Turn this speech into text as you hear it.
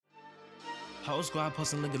Whole squad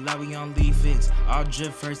posting looking like we on lead fix. All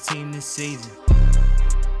drip first team this season.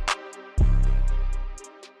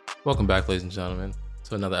 Welcome back, ladies and gentlemen,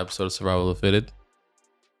 to another episode of Survival of the Fitted.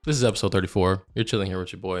 This is episode 34. You're chilling here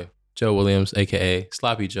with your boy, Joe Williams, aka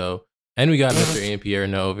Sloppy Joe. And we got Mr. Ian Pierre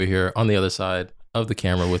No over here on the other side of the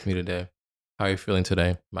camera with me today. How are you feeling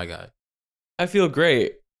today, my guy? I feel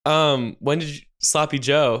great. When did you, Sloppy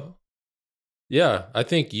Joe? Yeah, I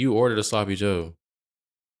think you ordered a Sloppy Joe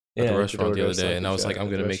at the I restaurant did the order other a day, and I was Sloppy like, Joe I'm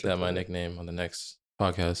at gonna the make that my restaurant. nickname on the next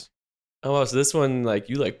podcast. Oh wow, so this one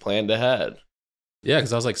you planned ahead. Yeah,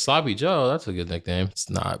 because I was like, Sloppy Joe, that's a good nickname. It's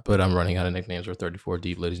not, but I'm running out of nicknames. We're 34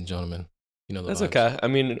 deep, ladies and gentlemen. You know the That's vibes. okay. I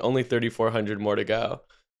mean, only 3,400 more to go.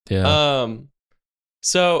 Yeah.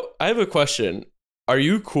 So I have a question. Are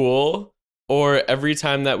you cool, or every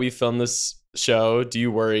time that we film this show, do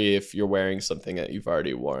you worry if you're wearing something that you've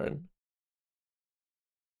already worn?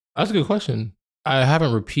 That's a good question. I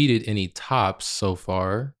haven't repeated any tops so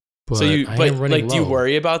far, but So you, I but am running like, do you low.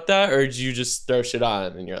 worry about that, or do you just throw shit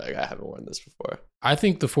on and you're like, I haven't worn this before? I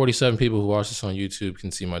think the 47 people who watch this on YouTube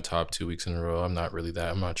can see my top 2 weeks in a row. I'm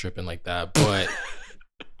not tripping like that, but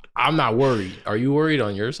I'm not worried. Are you worried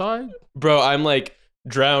on your side? Bro, I'm like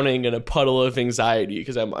drowning in a puddle of anxiety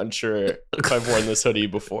because I'm unsure if I've worn this hoodie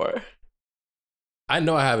before. I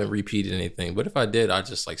know I haven't repeated anything, but if I did, I'd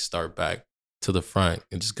just like start back to the front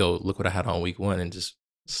and just go, look what I had on week 1 and just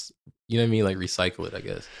you know what I mean? Like recycle it, I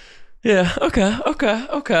guess. Yeah.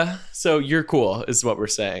 Okay. So you're cool, is what we're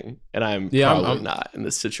saying, and I'm probably I'm not in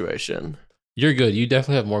this situation. You're good. You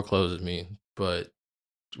definitely have more clothes than me, but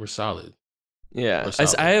we're solid. Yeah, We're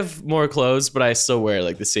solid. I have more clothes, but I still wear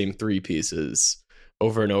like the same 3 pieces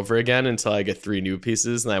over and over again until I get 3 new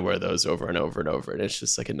pieces, and I wear those over and over and over, and it's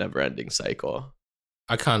just like a never-ending cycle.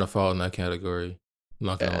 I kind of fall in that category. I'm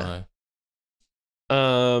not gonna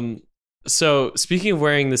lie. So speaking of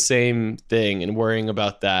wearing the same thing and worrying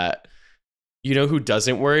about that, you know who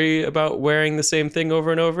doesn't worry about wearing the same thing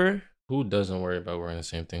over and over? Who doesn't worry about wearing the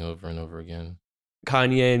same thing over and over again?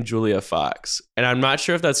 Kanye and Julia Fox. And I'm not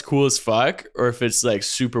sure if that's cool as fuck or if it's like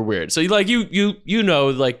super weird. So like you know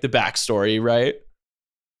like the backstory, right?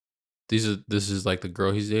 This is like the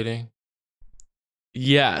girl he's dating?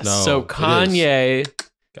 Yes. No, So it Kanye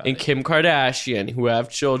Got and it. Kim Kardashian, who have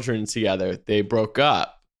children together, they broke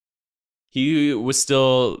up. He was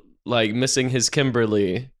still like missing his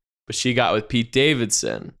Kimberly, but she got with Pete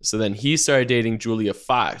Davidson. So then he started dating Julia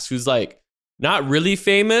Fox, who's like not really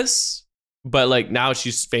famous, but like now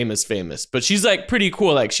she's famous. But she's like pretty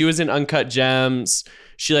cool. Like she was in Uncut Gems.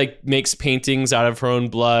 She like makes paintings out of her own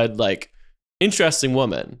blood. Like interesting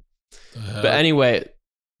woman. But anyway,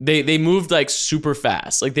 they moved like super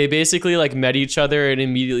fast. Like they basically like met each other and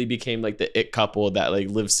immediately became like the it couple that like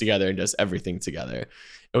lives together and does everything together.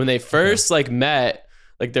 And when they first like met,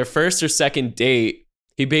 like their first or second date,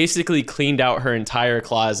 he basically cleaned out her entire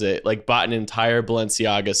closet, like bought an entire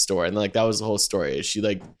Balenciaga store. And like that was the whole story. She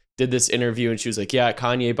like did this interview and she was like, yeah,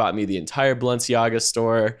 Kanye bought me the entire Balenciaga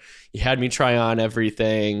store. He had me try on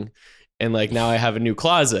everything. And like now I have a new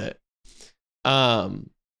closet. And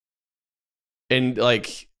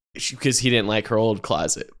like, because he didn't like her old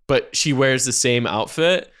closet, but she wears the same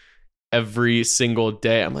outfit every single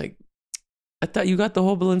day. I'm like, I thought you got the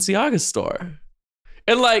whole Balenciaga store.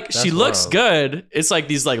 And like, That's she looks wild. good. It's like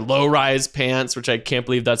these like low rise pants, which I can't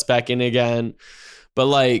believe that's back in again. But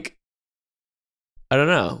like, I don't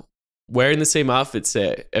know, wearing the same outfit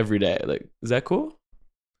say every day. Like, is that cool?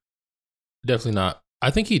 Definitely not. I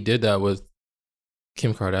think he did that with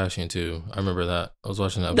Kim Kardashian too. I remember that. I was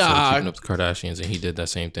watching the episode Nah. of Keeping Up with the Kardashians and he did that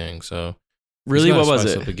same thing. So Really? he's gotta What was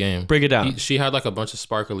spice it? up the game. Break it down. She had like a bunch of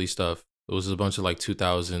sparkly stuff. It was a bunch of like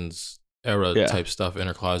 2000s era Yeah. type stuff in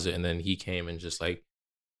her closet, and then he came and just like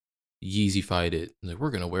Yeezy-fied it. Like, we're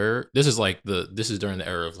gonna wear. This is during the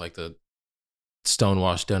era of like the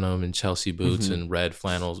stonewashed denim and Chelsea boots Mhm. and red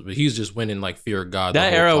flannels. But he's just winning like fear of God. the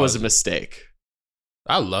That whole era was a closet. mistake.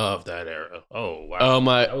 I love that era. Oh wow. Oh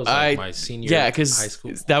my! That was like my senior yeah, high because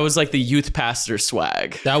school. that was like the youth pastor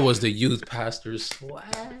swag. That was the youth pastor's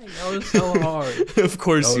swag. That was so hard. Of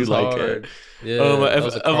course That you was like hard. it. Yeah. Oh my, that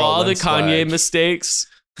was a of Carl all the Lentz Kanye swag. mistakes,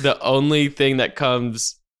 the only thing that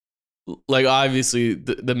comes, like obviously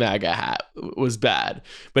the MAGA hat was bad,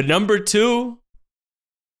 but number 2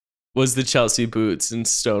 was the Chelsea boots and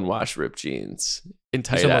stonewashed ripped jeans and You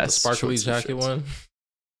tight talking about the ass sparkly shorts and jacket shirts. one?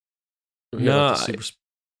 No,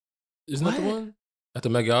 Isn't that the What? one at the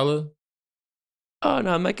Met Gala? Oh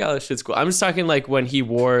no, Met Gala shit's cool. I'm just talking like when he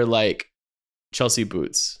wore like Chelsea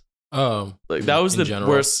boots. Like that was in the general.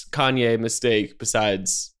 worst Kanye mistake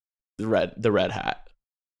besides the red hat.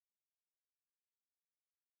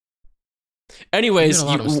 Anyways, a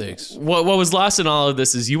lot of mistakes. what was lost in all of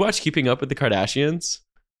this is you watch Keeping Up with the Kardashians.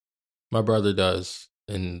 My brother does,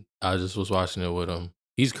 and I just was watching it with him.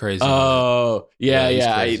 He's crazy. Oh, yeah. he's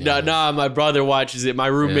crazy on it. No, my brother watches it. My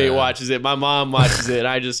roommate watches it. My mom watches it. And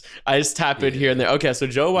I just tap in here and there. Okay, so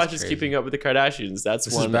Joe watches crazy. Keeping Up with the Kardashians. That's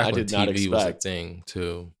This is one back I when did not TV was a expect. thing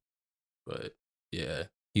too, but yeah,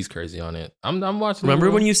 he's crazy on it. I'm watching. Remember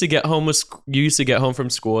it, when you used to get home from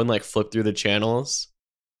school and like flip through the channels?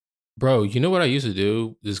 bro? You know what I used to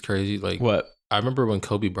do? This is crazy. Like What? I remember when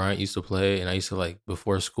Kobe Bryant used to play, and I used to like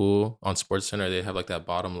before school on Sports Center, they have like that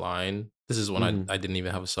bottom line. This is when I didn't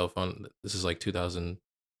even have a cell phone. This is like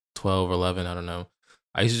 2012 or 11. I don't know.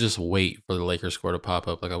 I used to just wait for the Lakers score to pop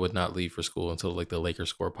up. Like I would not leave for school until like the Lakers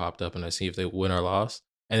score popped up, and I see if they win or lost.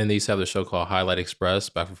 And then they used to have the show called Highlight Express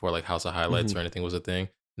back before like House of Highlights or anything was a thing.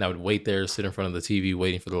 And I would wait there, sit in front of the TV,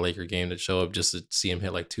 waiting for the Laker game to show up just to see him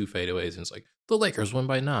hit like 2 fadeaways. And it's like the Lakers win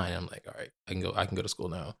by 9. I'm like, all right, I can go to school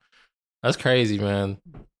now. That's crazy, man.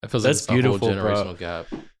 That feels That's like it's a whole beautiful, bro. generational gap.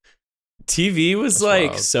 TV was That's like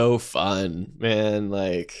wild. so fun, man.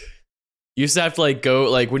 Like you used to have to like go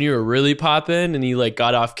like when you were really popping and you like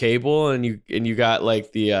got off cable and you got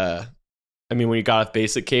like the when you got off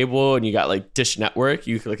basic cable and you got like Dish Network,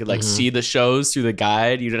 you could like see the shows through the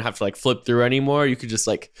guide. You didn't have to like flip through anymore. You could just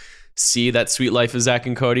like see that Sweet Life of Zach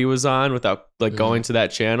and Cody was on without like going to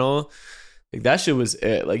that channel. Like that shit was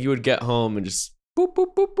it. Like you would get home and just boop,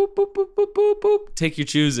 boop, boop, boop, boop, boop, boop, boop, boop, take your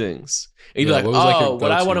choosings. And you'd be like, what was, like, your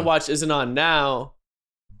what I want to go-to? watch isn't on now,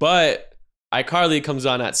 but iCarly comes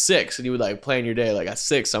on at 6, and you would like plan your day like at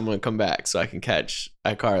 6, I'm going to come back so I can catch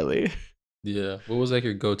iCarly. Yeah. What was like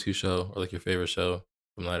your go-to show or like your favorite show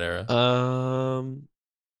from that era?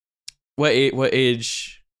 What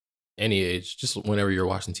age? Any age, just whenever you're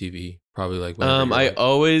watching TV, probably like. whenever you're, I like-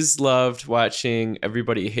 always loved watching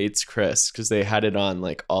Everybody Hates Chris because they had it on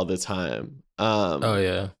like all the time. Oh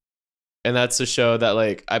yeah. And that's a show that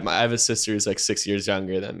like I have a sister who's like 6 years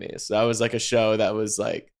younger than me, so that was like a show that was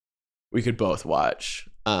like we could both watch.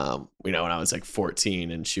 When I was like 14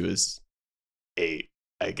 and she was 8,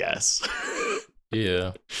 I guess.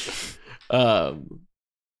 Yeah.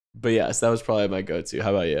 But yes, that was probably my go-to. How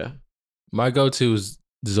about you? My go-to is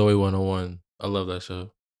Zoe 101. I love that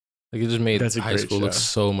show. Like it just made That's a high great school look show.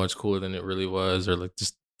 so much cooler than it really was, or like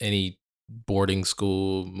just any boarding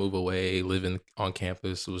school, move away, living on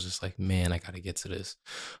campus. It was just like, man, I gotta get to this.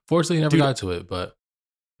 Fortunately, never Dude, got to it, but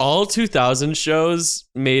all 2000 shows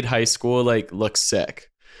made high school like look sick.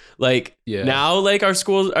 Like Yeah. now, like our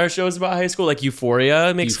shows about high school, like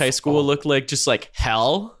Euphoria makes high school look like just like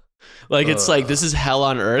hell. Like it's like this is hell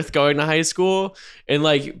on earth going to high school. And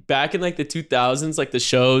like back in like the 2000s, like the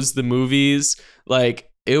shows, the movies,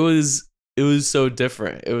 like it was so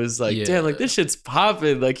different. It was like, damn, like this shit's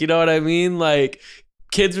popping. Like, you know what I mean? Like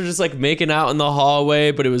kids were just like making out in the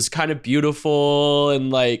hallway, but it was kind of beautiful,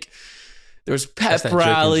 and like there was That's pep that Drake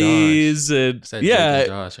and rallies and it's that Drake and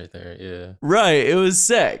Josh right there. Yeah. right. It was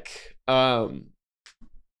sick. Yeah,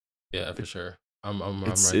 for sure. I'm right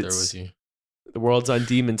It's- there it's- with you. The world's on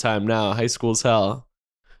demon time now. High school's hell.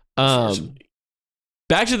 Unfortunately.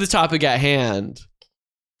 Back to the topic at hand.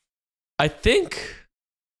 I think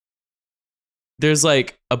there's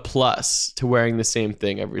like a plus to wearing the same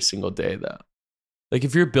thing every single day though. Like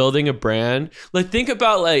if you're building a brand, like think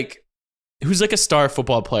about like who's like a star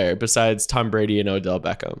football player besides Tom Brady and Odell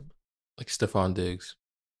Beckham. Like Stephon Diggs.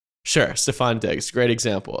 Sure, Stephon Diggs, great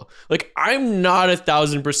example. Like, I'm not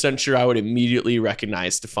 1,000% sure I would immediately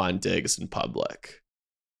recognize Stephon Diggs in public.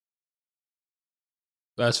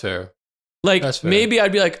 That's fair. Like, That's fair. maybe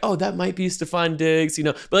I'd be like, oh, that might be Stephon Diggs, you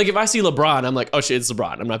know? But like, if I see LeBron, I'm like, oh shit, it's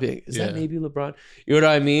LeBron. I'm not being, is that Yeah. maybe LeBron? You know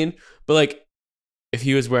what I mean? But like, if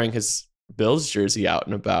he was wearing his Bills jersey out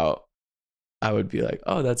and about, I would be like,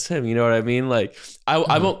 oh, that's him. You know what I mean? Like,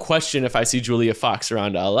 I won't question if I see Julia Fox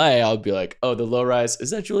around LA. I'll be like, oh, the low rise,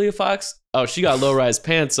 is that Julia Fox? Oh, she got low rise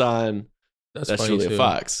pants on. That's That's funny Julia too.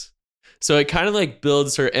 Fox. So it kind of like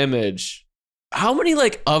builds her image. How many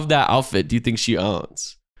like of that outfit do you think she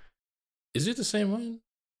owns? Is it the same one?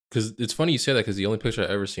 Because it's funny you say that because the only picture I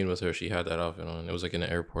ever seen with her, she had that outfit on. It was like in an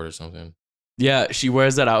airport or something. Yeah, she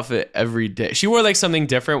wears that outfit every day. She wore like something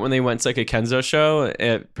different when they went to like a Kenzo show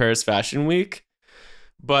at Paris Fashion Week.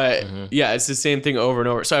 But yeah, it's the same thing over and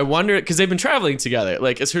over. So I wonder, because they've been traveling together.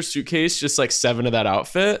 Like, is her suitcase just like 7 of that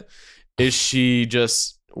outfit? Is she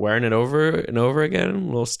just wearing it over and over again? A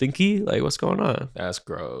little stinky? Like, what's going on? That's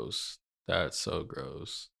gross. That's so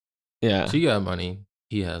gross. Yeah. She got money.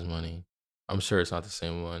 He has money. I'm sure it's not the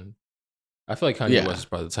same one. I feel like Kanye Yeah. West is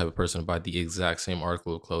probably the type of person to buy the exact same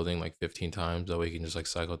article of clothing like 15 times. That way he can just like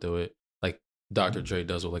cycle through it. Like Dr. Dre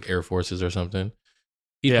does with like Air Forces or something.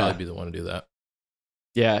 He'd Yeah. probably be the one to do that.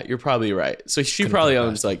 Yeah, you're probably right. So she Couldn't probably put it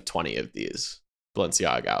owns past like 20 of these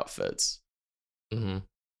Balenciaga outfits. Mm-hmm.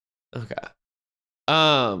 Okay.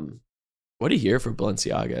 What a year for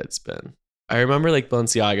Balenciaga it's been. I remember like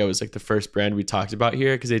Balenciaga was like the first brand we talked about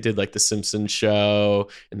here because they did like the Simpsons show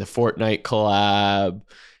and the Fortnite collab.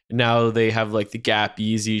 Now they have like the Gap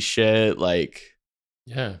Yeezy shit. Like,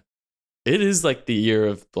 Yeah. it is like the year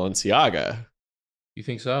of Balenciaga. You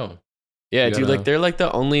think so? Yeah, You dude, gotta- like they're like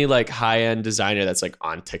the only like high-end designer that's like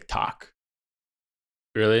on TikTok.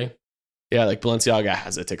 Really? Yeah, like Balenciaga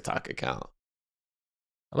has a TikTok account.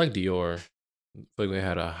 I like Dior. I feel like they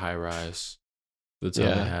had a high rise. The time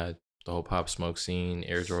Yeah. they had the whole Pop Smoke scene,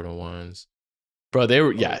 Air Jordan 1s. Bro, they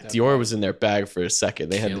were, like yeah, that Dior vibe. was in their bag for a second.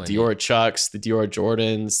 They had the Killing Dior Chucks, the Dior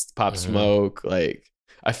Jordans, Pop Mhm. Smoke. Like,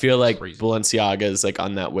 I feel like Crazy. Balenciaga is like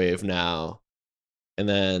on that wave now. And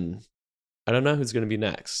then I don't know who's going to be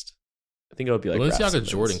next. I think it'll be like Raf Balenciaga Simons.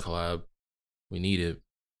 Jordan collab. We need it.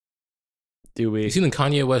 Do we? You seen the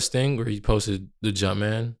Kanye West thing where he posted the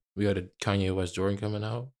Jumpman? We got a Kanye West Jordan coming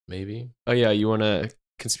out, maybe. Oh, yeah. You want a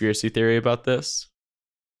conspiracy theory about this?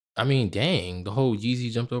 I mean, dang, the whole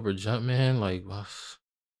Yeezy jumped over Jumpman. Like, well,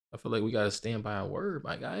 I feel like we gotta stand by our word,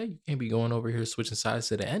 my guy. You can't be going over here switching sides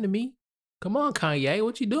to the enemy. Come on, Kanye,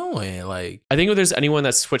 what you doing? Like, I think if there's anyone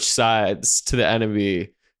that switched sides to the enemy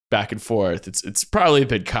back and forth, it's probably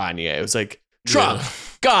been Kanye. It was like, Trump, yeah.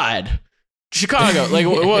 God, Chicago. Like,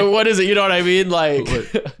 what is it? You know what I mean? Like,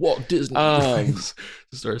 Walt Disney. Um,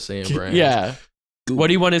 Start saying brands. yeah. What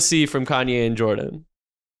do you want to see from Kanye and Jordan?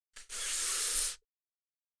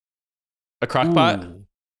 A crock pot? Ooh.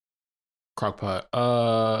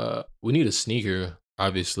 Crockpot. We need a sneaker,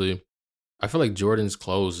 obviously. I feel like Jordan's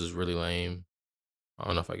clothes is really lame. I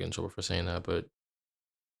don't know if I get in trouble for saying that, but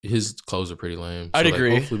his clothes are pretty lame. I'd like,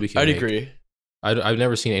 agree. hopefully we can I'd make- agree. I've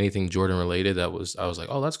never seen anything Jordan related I was like,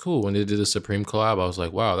 oh, that's cool. When they did the Supreme collab, I was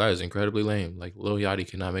like, wow, that is incredibly lame. Like, Lil Yachty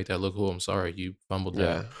cannot make that look cool. I'm sorry, you fumbled that.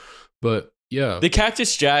 Yeah. But yeah, The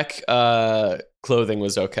Cactus Jack clothing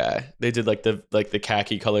was okay. They did like the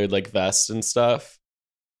khaki colored like vest and stuff.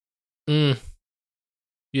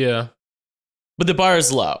 yeah, But the bar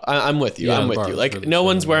is low. I'm with you. Yeah, I'm the with bar you. is Like really no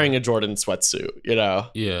one's chilling, wearing a Jordan sweatsuit, you know?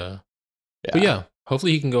 yeah. But yeah,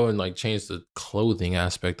 hopefully he can go and like change the clothing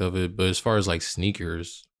aspect of it. But as far as like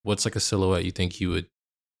sneakers, what's like a silhouette you think he would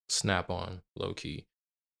snap on low key?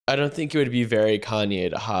 I don't think it would be very Kanye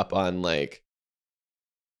to hop on like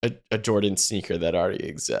a Jordan sneaker that already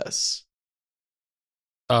exists.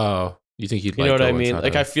 Oh, you think he'd You like know what go I and mean? try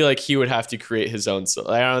Like to- I feel like he would have to create his own.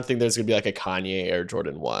 I don't think there's gonna be like a Kanye Air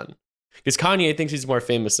Jordan 1 because Kanye thinks he's more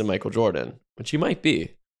famous than Michael Jordan, which he might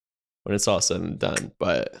be when it's all said and done.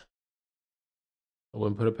 But I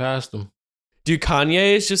wouldn't put it past him. dude,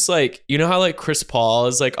 Kanye is just like, you know how like Chris Paul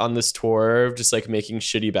is like on this tour of just like making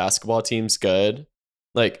shitty basketball teams good.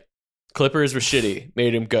 Like Clippers were shitty,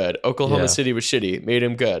 made him good. Oklahoma Yeah. City was shitty, made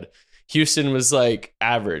him good. Houston was like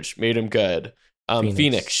average, made him good.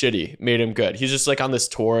 Phoenix, shitty, made him good. He's just like on this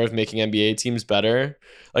tour of making NBA teams better.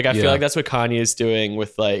 Like I feel Yeah. like that's what Kanye is doing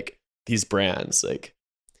with like these brands. Like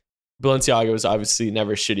Balenciaga was obviously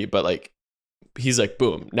never shitty, but like he's like,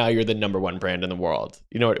 boom, now you're the number one brand in the world.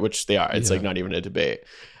 You know what? Which they are. It's Yeah. like not even a debate.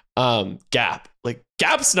 Gap, like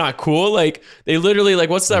Gap's not cool. Like they literally like,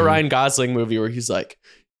 what's that Mhm. Ryan Gosling movie where he's like,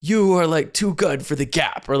 you are like too good for the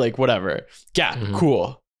Gap or like whatever. Gap, Mhm.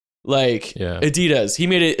 cool. Like Yeah. Adidas, he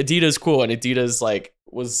made it Adidas cool, and Adidas like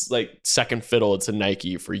was like second fiddle to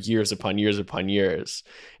Nike for years upon years upon years,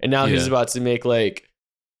 and now he's Yeah. about to make like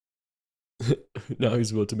now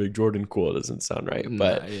he's about to make Jordan cool. It doesn't sound right,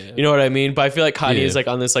 but Nah, yeah. you know what I mean. But I feel like Kanye Yeah. is like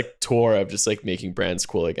on this like tour of just like making brands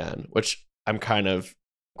cool again, which I'm kind of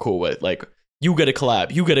cool with. Like you get a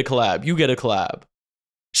collab, you get a collab, you get a collab.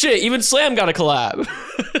 Shit, even Slam got a collab.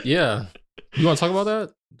 Yeah. You want to talk about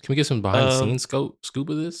that? Can we get some behind the Um, scenes scoop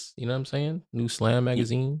of this? You know what I'm saying? New Slam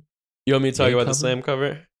magazine. You want me to talk Yay about the cover? Slam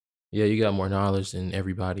cover? Yeah, you got more knowledge than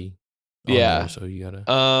everybody. on Yeah. there, so you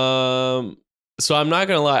gotta. So I'm not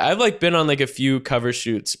gonna lie, I've like been on like a few cover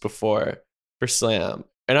shoots before for Slam,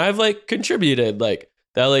 and I've like contributed. Like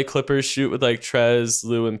the LA Clippers shoot with like Trez,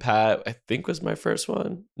 Lou, and Pat, I think was my first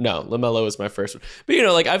one. No, LaMelo was my first one. But you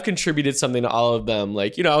know, like I've contributed something to all of them.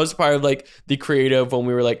 Like, you know, I was part of like the creative when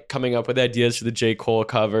we were like coming up with ideas for the J. Cole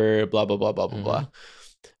cover, blah, blah, blah, blah, blah,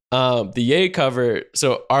 blah. The Ye cover,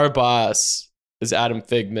 so our boss is Adam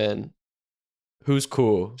Figman, who's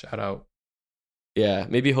cool. Shout out. Yeah,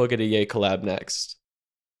 maybe he'll get a Ye collab next.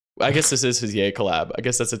 I guess this is his Ye collab. I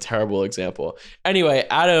guess that's a terrible example. Anyway,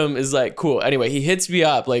 Adam is like, cool. Anyway, he hits me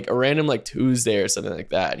up like a random like Tuesday or something like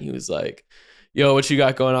that. And he was like, yo, what you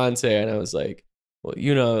got going on today? And I was like, well,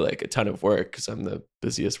 you know, like a ton of work because I'm the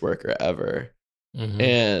busiest worker ever. Mhm.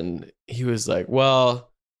 And he was like,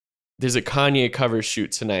 well, there's a Kanye cover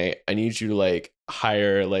shoot tonight. I need you to like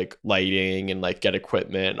hire like lighting and like get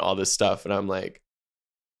equipment and all this stuff. And I'm like,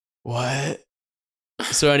 what?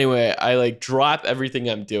 So anyway, I like drop everything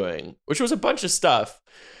I'm doing, which was a bunch of stuff.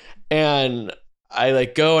 And I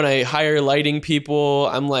like go and I hire lighting people.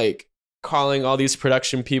 I'm like calling all these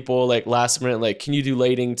production people like last minute, like, can you do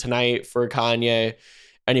lighting tonight for Kanye?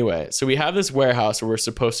 Anyway, so we have this warehouse where we're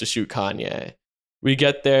supposed to shoot Kanye. We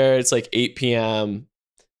get there, it's like 8 p.m.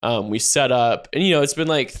 We set up, and it's been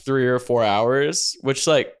like 3 or 4 hours, which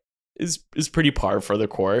like is pretty par for the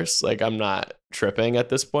course. Like I'm not tripping at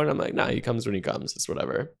this point. I'm like, nah, he comes when he comes. It's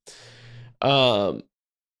whatever. And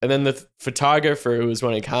then the photographer who was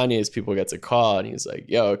one of Kanye's people gets a call, and he's like,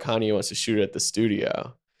 yo, Kanye wants to shoot at the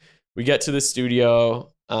studio. We get to the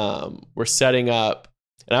studio. We're setting up,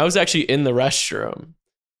 and I was actually in the restroom,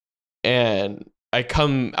 and I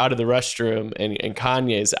come out of the restroom, and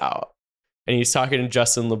Kanye's out, and he's talking to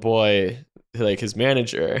Justin LeBoy, like his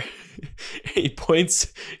manager. He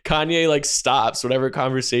points, Kanye like stops whatever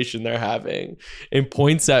conversation they're having and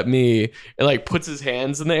points at me and like puts his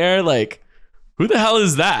hands in the air like, who the hell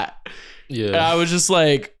is that? Yeah. And I was just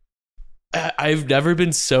like, I've never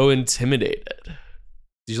been so intimidated.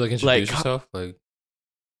 Did you like introduce yourself? Like,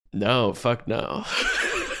 no, fuck no.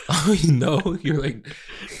 oh, you're like,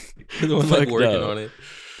 you're the one like working on it.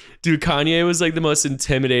 Dude, Kanye was like the most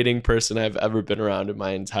intimidating person I've ever been around in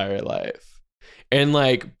my entire life. And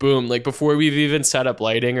like, boom, like before we've even set up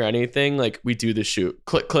lighting or anything, like we do the shoot,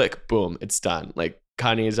 click, click, boom, it's done. Like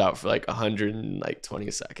Kanye's out for like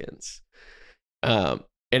 120 seconds. And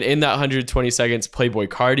in that 120 seconds, Playboy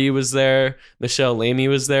Cardi was there. Michelle Lamy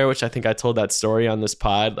was there, which I think I told that story on this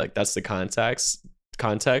pod. Like that's the context.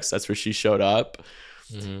 That's where she showed up.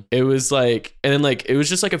 Mm-hmm. It was like, and then like, it was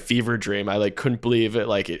just like a fever dream. I like couldn't believe it.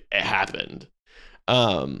 Like it happened.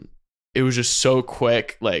 It was just so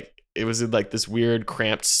quick. Like it was in like this weird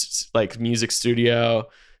cramped like music studio.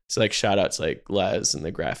 So like shout out to like Les and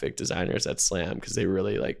the graphic designers at Slam, because they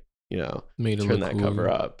really like, made it turn that cool. cover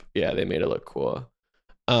up. Yeah, they made it look cool.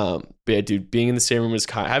 But yeah, dude, being in the same room as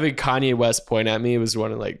having Kanye West point at me was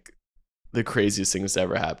one of like the craziest things that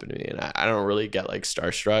ever happened to me. And I don't really get like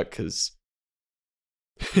starstruck because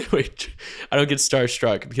wait, I don't get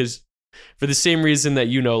starstruck because for the same reason that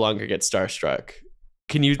you no longer get starstruck.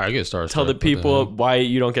 Can you I get starstruck, tell the people why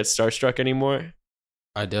you don't get starstruck anymore?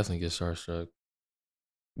 I definitely get starstruck.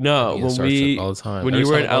 No, when all the time. When you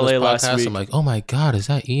were in LA last week, I'm like, oh my God, is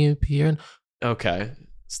that Ian Pierre? Okay,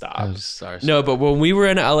 stop. Sorry. No, but when we were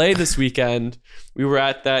in LA this weekend, we were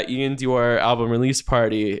at that Ian Dior album release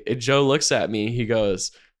party. And Joe looks at me. He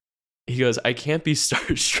goes, I can't be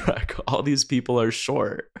starstruck. All these people are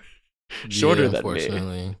shorter than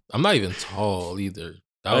me. I'm not even tall either.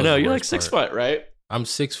 I know you're like 6 foot, right? I'm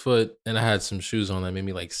 6 foot, and I had some shoes on that made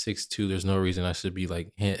me like 6'2". There's no reason I should be like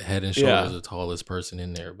head and shoulders the tallest person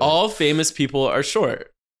in there. But all famous people are short.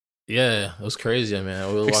 Yeah, it was crazy,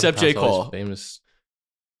 man. Except J. Cole. Famous.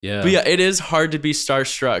 Yeah. But yeah, it is hard to be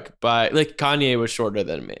starstruck by like Kanye was shorter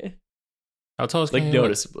than me. How tall is Like Kanye?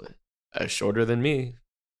 Noticeably. Shorter than me.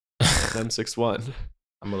 I'm 6'1".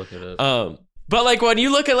 I'm gonna look it up. But like when you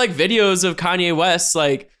look at like videos of Kanye West,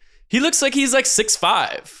 like he looks like he's like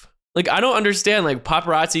 6'5". Like I don't understand. Like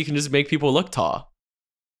paparazzi can just make people look tall.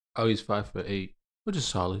 Oh, he's 5'8", which is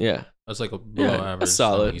solid. Yeah, that's like a below average. That's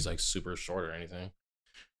solid. Like he's like super short or anything.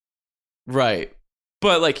 Right,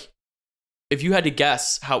 but like if you had to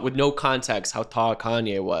guess with no context how tall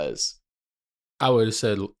Kanye was, I would have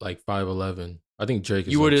said like 5'11". I think Drake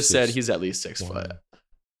is. You would have said he's at least 6 foot.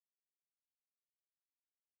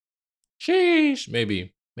 Sheesh.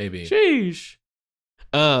 Maybe. Sheesh.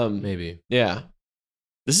 Maybe. Yeah.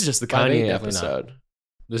 This is just the Kanye episode. Not.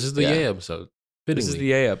 This is the Ye episode. Fittingly. This is the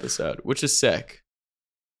Ye episode, which is sick.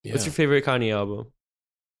 Yeah. What's your favorite Kanye album?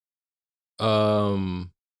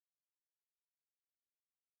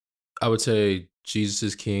 I would say Jesus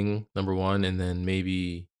is King, #1, and then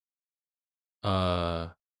maybe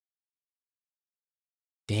 808s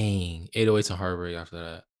and Heartbreak after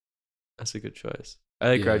that. That's a good choice. I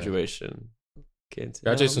like Graduation.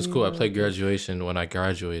 Graduation's cool. I played Graduation when I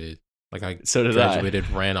graduated. Like I graduated,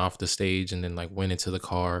 ran off the stage, and then like went into the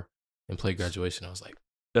car and played Graduation. I was like,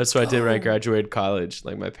 that's what I did when I graduated college.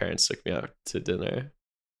 Like my parents took me out to dinner.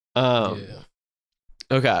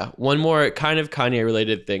 Okay, one more kind of Kanye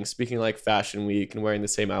related thing. Speaking of like Fashion Week and wearing the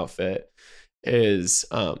same outfit is,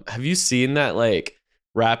 have you seen that like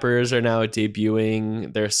rappers are now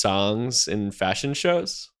debuting their songs in fashion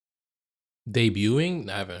shows? Debuting?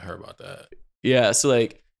 I haven't heard about that. Yeah, so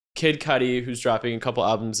like Kid Cudi, who's dropping a couple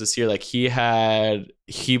albums this year, like he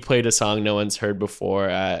played a song no one's heard before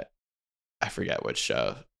at, I forget which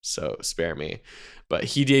show, so spare me. But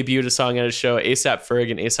he debuted a song at a show. A$AP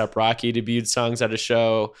Ferg and A$AP Rocky debuted songs at a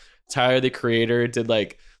show. Tyler, the Creator, did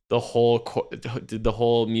like the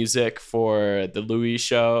whole music for the Louis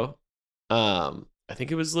show. I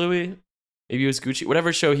think it was Louis. Maybe it was Gucci.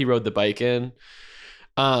 Whatever show he rode the bike in.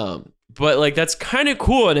 But like that's kind of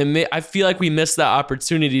cool, and I feel like we missed that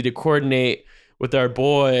opportunity to coordinate with our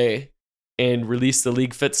boy and release the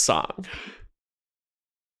League Fit song.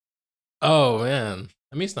 Oh man,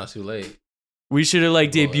 I mean it's not too late. We should have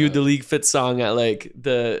like debuted the League Fit song at like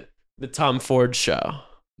the Tom Ford show.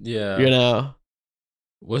 Yeah, you know,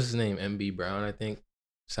 what's his name? MB Brown, I think.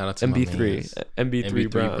 Shout out to MB3,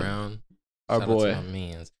 MB3 Brown. Our Shout boy. out to my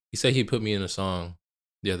mans. He said he put me in a song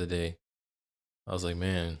the other day. I was like,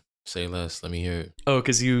 man, say less. Let me hear it. Oh,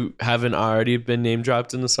 because you haven't already been name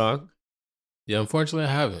dropped in the song? Yeah, unfortunately,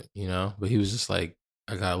 I haven't, you know? But he was just like,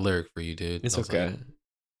 I got a lyric for you, dude. It's okay. Like,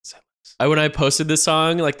 say less. When I posted this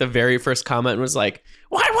song, like the very first comment was like,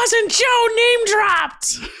 why wasn't Joe name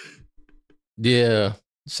dropped? Yeah.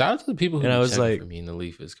 Shout out to the people who and I was like, for me in the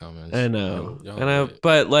Leafs comments. I know. Y'all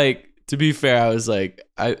but like, to be fair, I was like,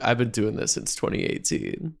 I've been doing this since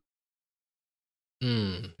 2018.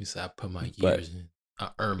 He said I put my years in.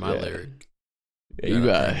 I earned my lyric.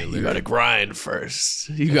 Yeah, you gotta grind first.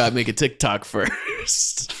 You gotta make a TikTok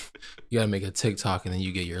first. You gotta make a TikTok and then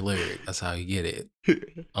you get your lyric. That's how you get it.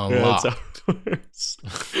 Unlocked. That's how it works.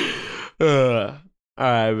 All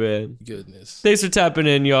right, man. Goodness. Thanks for tapping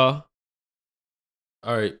in, y'all.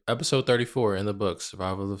 All right, episode 34 in the books,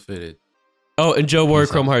 Survival of the Fitted. Oh, and Joe wore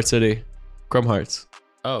Chrome Hearts today. Chrome Hearts.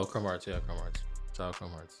 Oh, Chrome Hearts. Yeah, Chrome Hearts. Shout out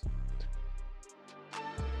Chrome Hearts.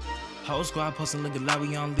 Whole squad posting look like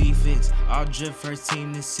we on League Fits. All drip first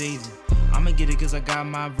team this season. I'ma get it cause I got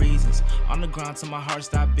my reasons. On the ground till my heart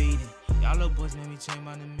stop beating. Y'all little boys made me change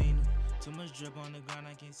my demeanor. Too much drip on the ground,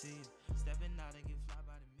 I can't see it. Stepping out and give